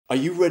Are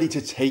you ready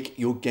to take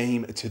your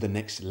game to the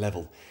next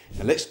level?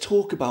 Now let's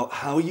talk about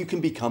how you can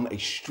become a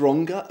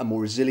stronger and more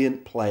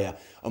resilient player,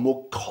 a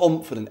more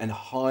confident and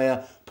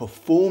higher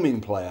performing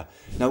player.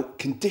 Now,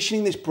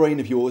 conditioning this brain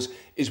of yours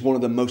is one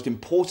of the most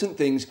important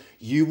things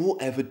you will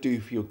ever do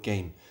for your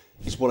game.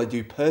 It's what I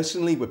do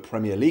personally with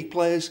Premier League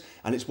players,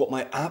 and it's what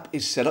my app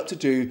is set up to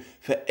do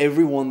for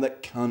everyone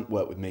that can't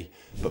work with me.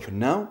 But for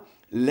now,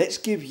 let's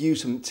give you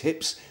some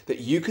tips that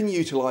you can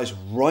utilize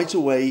right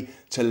away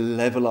to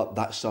level up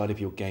that side of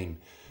your game.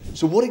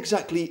 So what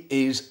exactly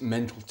is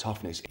mental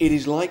toughness? It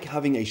is like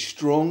having a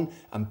strong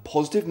and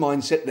positive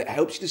mindset that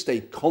helps you to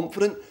stay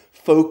confident,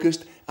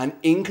 focused, and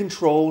in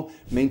control,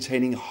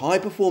 maintaining high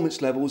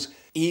performance levels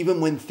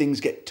even when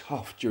things get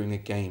tough during a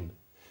game.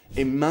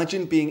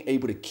 Imagine being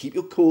able to keep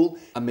your cool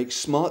and make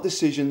smart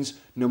decisions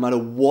no matter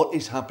what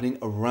is happening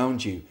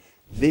around you.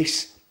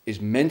 This is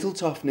mental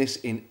toughness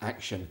in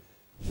action.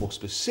 More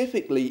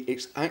specifically,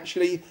 it's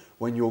actually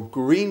when your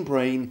green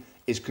brain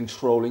is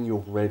controlling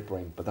your red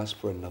brain, but that's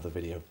for another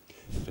video.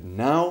 For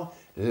now,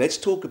 let's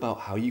talk about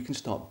how you can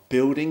start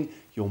building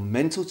your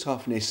mental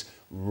toughness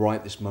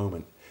right this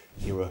moment.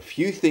 Here are a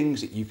few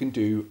things that you can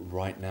do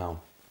right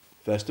now.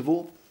 First of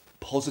all,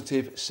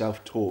 positive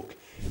self-talk.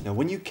 Now,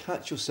 when you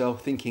catch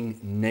yourself thinking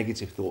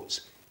negative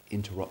thoughts,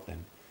 interrupt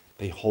them.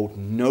 They hold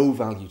no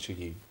value to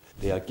you.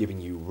 They are giving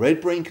you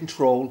red brain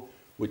control,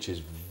 which is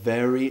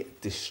very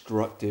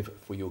destructive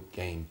for your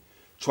game.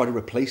 Try to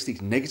replace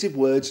these negative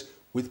words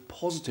with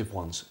positive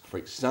ones. For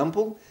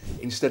example,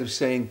 instead of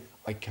saying,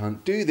 I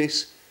can't do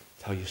this,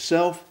 tell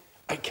yourself,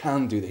 I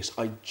can do this.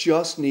 I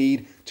just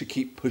need to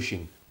keep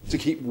pushing, to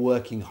keep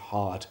working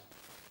hard.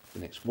 The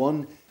next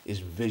one is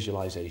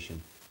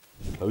visualization.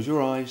 Close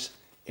your eyes,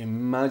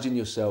 imagine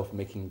yourself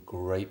making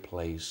great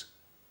plays.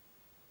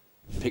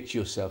 Picture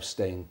yourself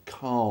staying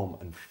calm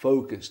and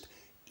focused,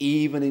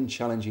 even in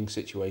challenging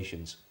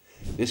situations.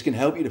 This can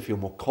help you to feel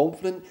more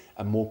confident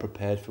and more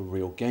prepared for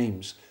real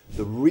games.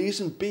 The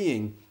reason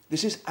being,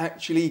 this is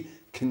actually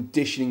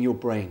conditioning your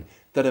brain.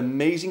 That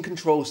amazing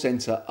control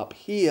center up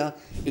here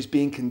is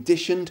being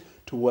conditioned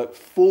to work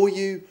for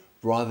you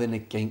rather than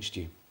against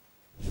you.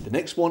 The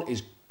next one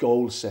is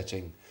goal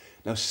setting.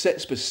 Now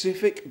set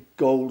specific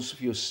goals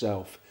for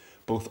yourself,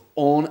 both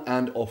on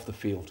and off the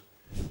field.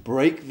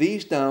 Break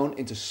these down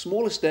into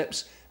smaller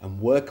steps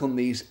and work on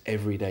these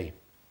every day.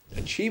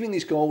 Achieving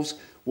these goals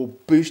will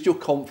boost your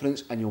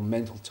confidence and your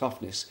mental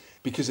toughness,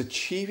 because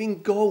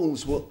achieving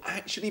goals will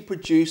actually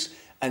produce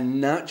a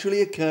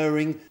naturally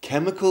occurring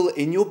chemical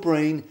in your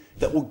brain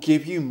that will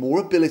give you more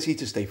ability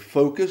to stay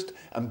focused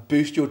and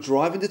boost your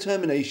drive and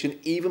determination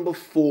even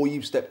before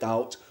you've stepped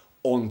out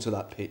onto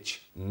that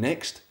pitch.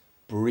 Next,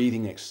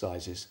 breathing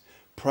exercises.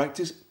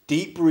 Practice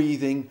deep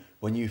breathing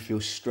when you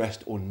feel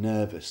stressed or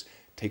nervous.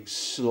 Take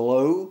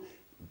slow,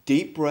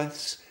 deep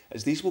breaths,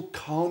 as these will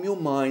calm your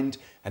mind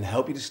and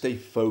help you to stay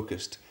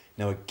focused.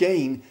 Now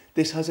again,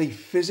 this has a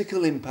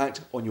physical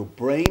impact on your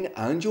brain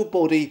and your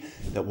body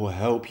that will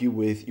help you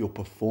with your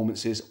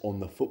performances on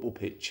the football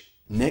pitch.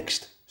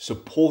 Next,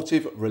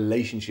 supportive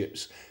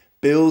relationships.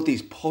 Build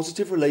these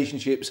positive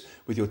relationships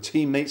with your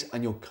teammates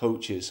and your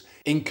coaches.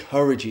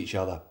 Encourage each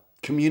other,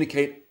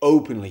 communicate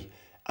openly,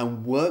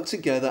 and work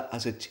together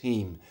as a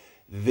team.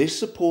 This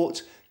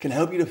support can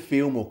help you to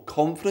feel more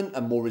confident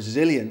and more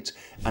resilient,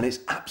 and it's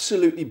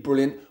absolutely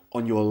brilliant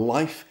on your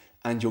life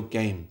and your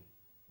game.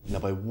 Now,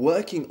 by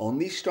working on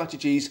these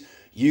strategies,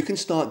 you can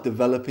start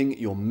developing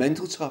your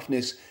mental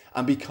toughness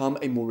and become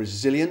a more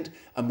resilient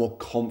and more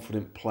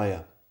confident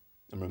player.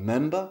 And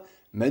remember,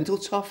 mental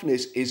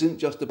toughness isn't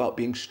just about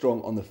being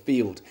strong on the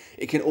field.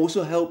 It can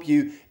also help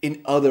you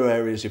in other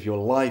areas of your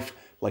life,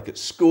 like at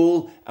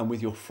school and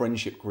with your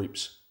friendship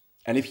groups.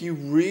 And if you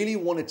really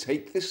want to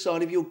take this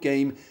side of your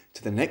game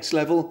to the next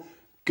level,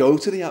 go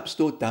to the App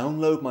Store,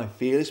 download my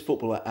Fearless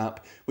Footballer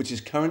app, which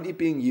is currently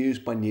being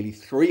used by nearly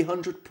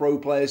 300 pro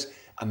players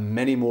and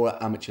many more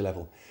at amateur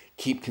level.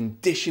 Keep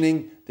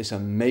conditioning this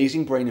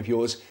amazing brain of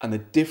yours, and the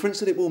difference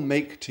that it will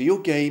make to your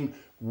game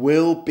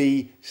will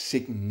be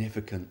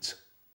significant.